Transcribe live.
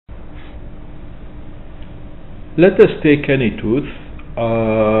Let us take any tooth,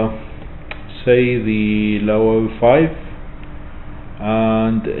 say the lower 5,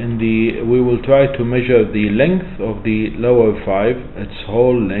 and we will try to measure the length of the lower 5, its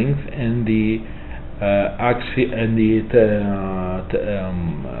whole length, in the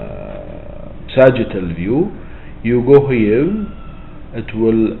sagittal view. You go here. It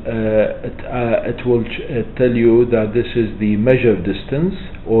will tell you that this is the measured distance,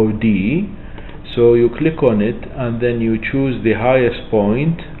 or D. So you click on it and then you choose the highest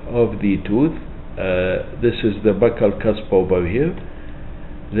point of the tooth. This is the buccal cusp over here.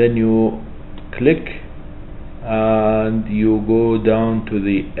 Then you click and you go down to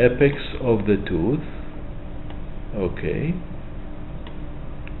the apex of the tooth. Okay.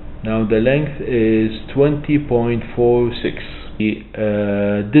 Now the length is 20.46. The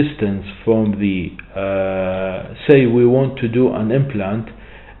distance from the say we want to do an implant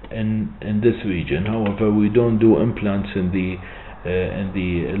in this region. However, we don't do implants in the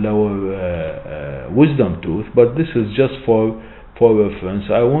lower wisdom tooth, but this is just for reference.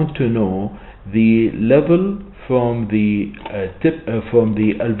 I want to know the level from the from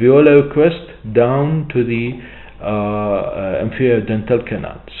the alveolar crest down to the inferior dental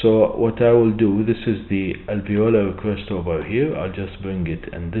canal. So what I will do, this is the alveolar crest over here. I'll just bring it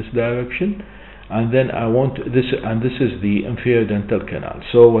in this direction, and then I want this, and this is the inferior dental canal.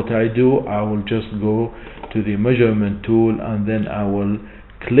 So what I do, I will just go to the measurement tool, and then I will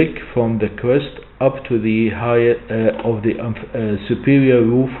click from the crest up to the higher of the superior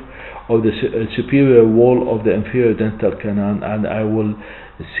roof of the superior wall of the inferior dental canal, and I will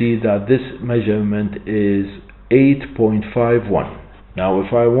see that this measurement is 8.51. Now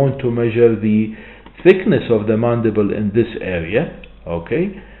if I want to measure the thickness of the mandible in this area,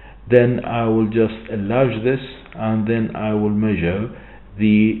 okay, then I will just enlarge this, and then I will measure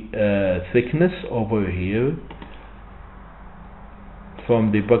the thickness over here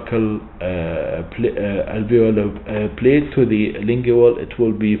from the buccal alveolar plate to the lingual. It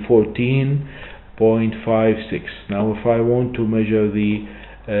will be 14.56. Now if I want to measure the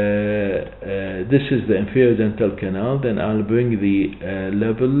this is the inferior dental canal, then I'll bring the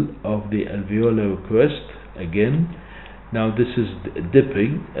level of the alveolar crest again. Now this is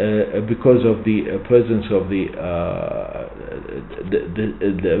dipping because of the presence of the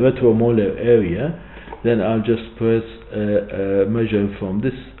retromolar area. Then I'll just press measure from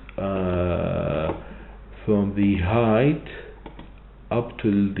this from the height up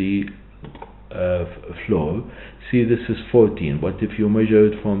to the floor. See, this is 14, but if you measure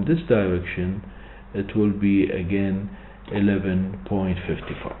it from this direction, it will be again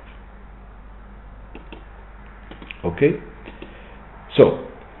 11.55. Okay, so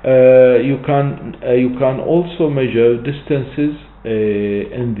you can also measure distances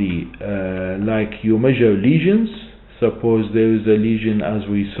in the like you measure lesions. Suppose there is a lesion, as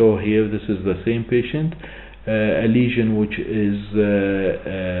we saw here. This is the same patient, a lesion which is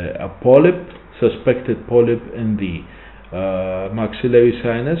a polyp, suspected polyp in the maxillary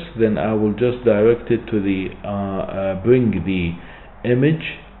sinus. Then I will just direct it to the bring the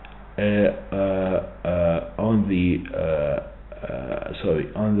image on the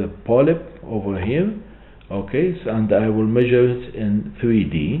on the polyp over here. Okay, and I will measure it in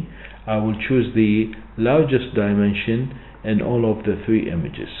 3D. I will choose the largest dimension in all of the three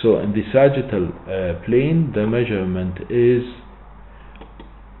images. So in the sagittal plane, the measurement is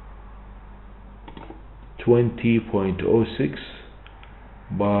 20.06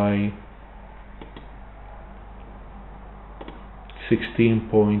 by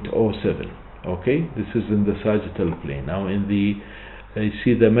 16.07. Okay, this is in the sagittal plane. Now in the you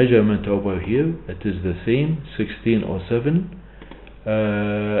see the measurement over here, it is the same, 1607.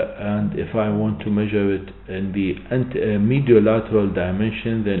 And if I want to measure it in the mediolateral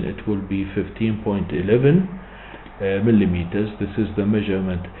dimension, then it will be 15.11 millimeters. This is the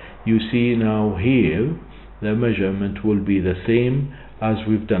measurement. You see now here the measurement will be the same as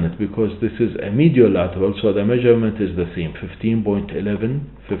we've done it, because this is a mediolateral, so the measurement is the same,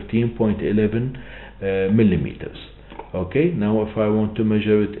 15.11 millimeters. Okay, now if I want to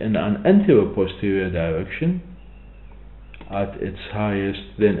measure it in an anterior posterior direction at its highest,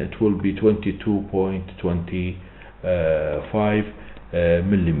 then it will be 22.25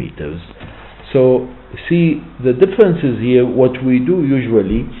 millimeters. So see the differences here. What we do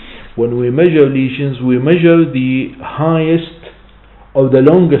usually when we measure lesions, we measure the highest or the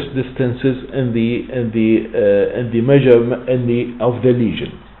longest distances in the measurement of the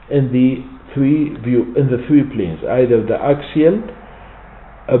lesion in the three planes, either the axial,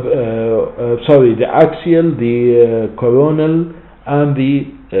 the coronal, and the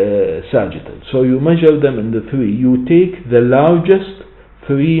sagittal. So you measure them in the three. You take the largest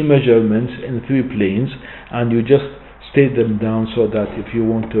three measurements in three planes, and you just state them down so that if you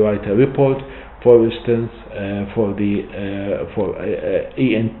want to write a report, for instance, for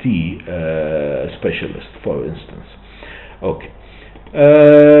ENT specialist, for instance. Okay.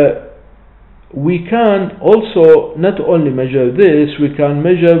 We can also not only measure this, we can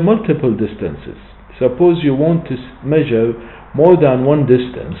measure multiple distances. Suppose you want to measure more than one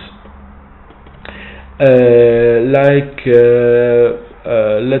distance, let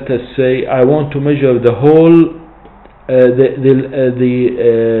us say I want to measure the whole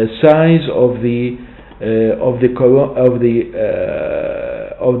size of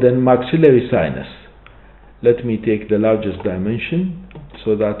the maxillary sinus. Let me take the largest dimension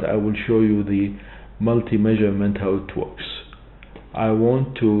so that I will show you the multi-measurement, how it works. I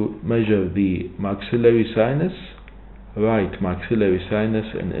want to measure the maxillary sinus, right maxillary sinus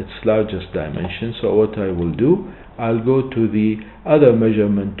in its largest dimension. So what I will do, I'll go to the other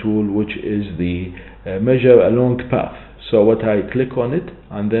measurement tool, which is the measure along path. So what I click on it,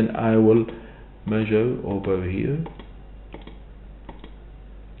 and then I will measure over here,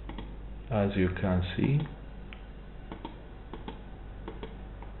 as you can see.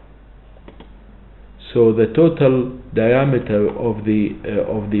 So the total diameter of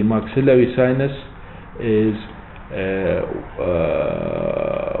the maxillary sinus is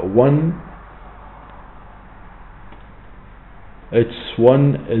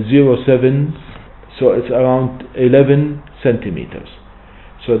 107, so it's around 11 centimeters.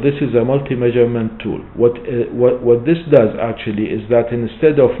 So this is a multi-measurement tool. What this does actually is that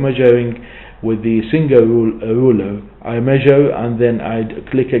instead of measuring with the single ruler, I measure and then I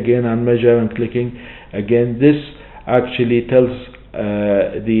click again and measure and clicking again. This actually tells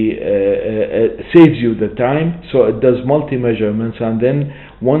saves you the time, so it does multi-measurements, and then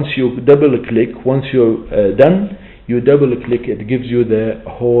once you double click, once you're done, you double click, it gives you the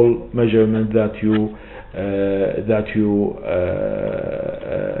whole measurement that you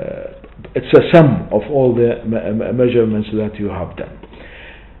it's a sum of all the measurements that you have done.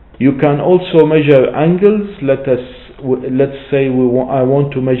 You can also measure angles. Let's say I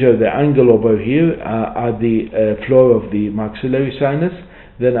want to measure the angle over here at the floor of the maxillary sinus.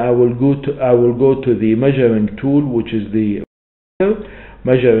 Then I will go to the measuring tool, which is the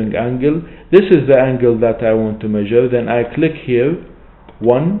measuring angle. This is the angle that I want to measure. Then I click here,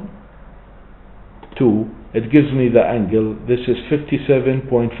 1, 2. It gives me the angle. This is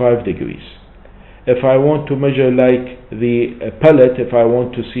 57.5 degrees. If I want to measure like the pallet, if I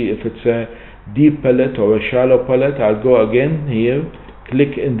want to see if it's a deep pallet or a shallow pallet, I'll go again here,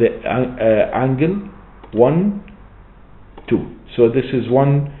 click in the angle, 1, 2. So this is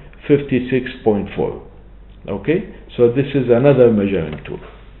 156.4. Okay, so this is another measuring tool.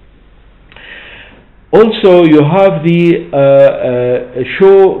 Also, you have the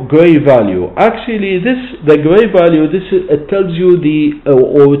show gray value. Actually, the gray value, it tells you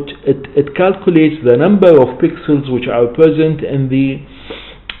it calculates the number of pixels which are present in the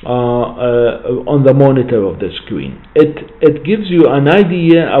on the monitor of the screen. It gives you an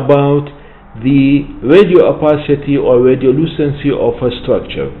idea about the radio opacity or radiolucency of a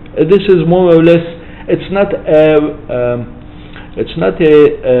structure. This is more or less. It's not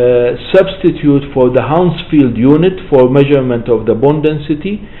a substitute for the Hounsfield unit for measurement of the bone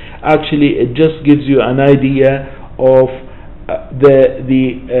density. Actually, it just gives you an idea of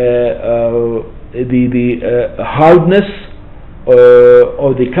the hardness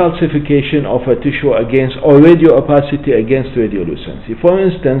or the calcification of a tissue against, or radio opacity against radiolucency. For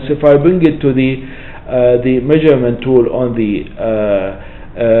instance, if I bring it to the measurement tool on the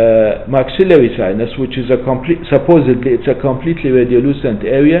maxillary sinus, which is supposedly it's a completely radiolucent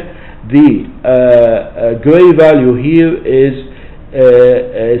area, the gray value here is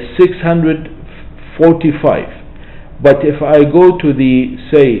 645. But if I go to the,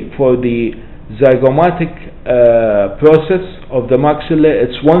 say, for the zygomatic process of the maxilla,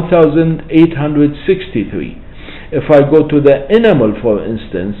 it's 1863. If I go to the enamel, for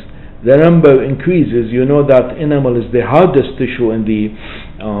instance, the number increases. You know that enamel is the hardest tissue in the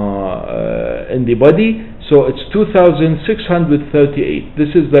body, so it's 2638.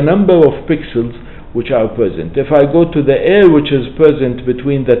 This is the number of pixels which are present. If I go to the air which is present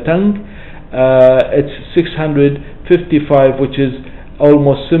between the tongue, it's 655, which is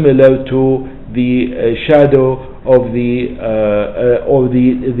almost similar to the shadow of the or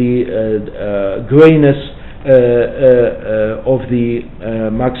the grayness of the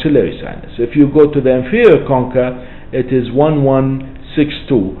maxillary sinus. If you go to the inferior concha, it is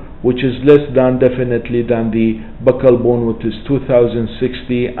 1162, which is less than definitely than the buccal bone, which is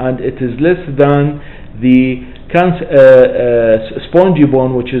 2060, and it is less than the spongy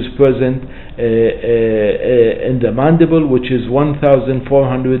bone, which is present in the mandible, which is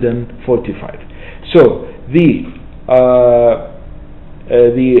 1445. So the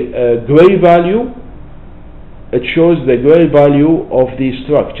gray value, it shows the gray value of these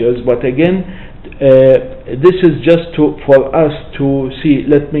structures, but again this is just for us to see.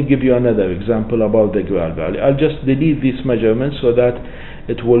 Let me give you another example about the gray value. I'll just delete these measurements so that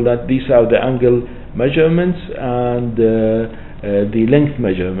it will not, these are the angle measurements and the length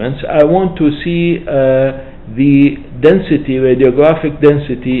measurements. I want to see the density, radiographic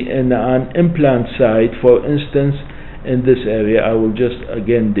density in an implant site, for instance in this area. I will just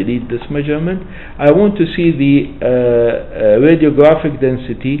again delete this measurement. I want to see the radiographic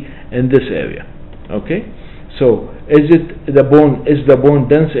density in this area. Okay, so is the bone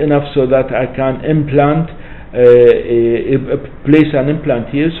dense enough so that I can place an implant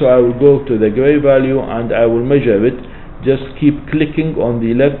here? So I will go to the gray value and I will measure it. Just keep clicking on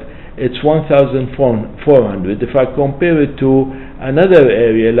the left. It's 1400. If I compare it to another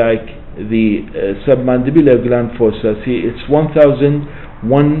area like the submandibular gland fossa, see, it's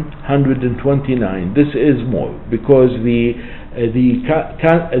 1129. This is more because the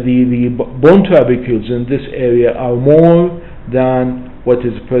bone trabecules in this area are more than what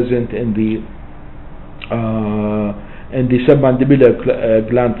is present in the submandibular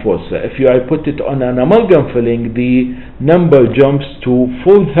gland fossa. If I put it on an amalgam filling, the number jumps to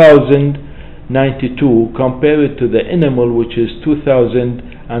 4092 compared to the enamel, which is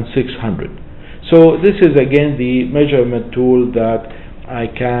 2600. So this is again the measurement tool that I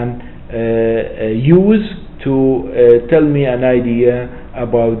can use to tell me an idea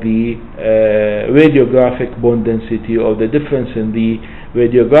about the radiographic bone density, or the difference in the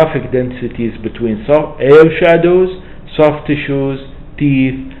radiographic densities between air shadows, soft tissues,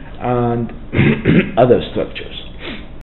 teeth, and other structures.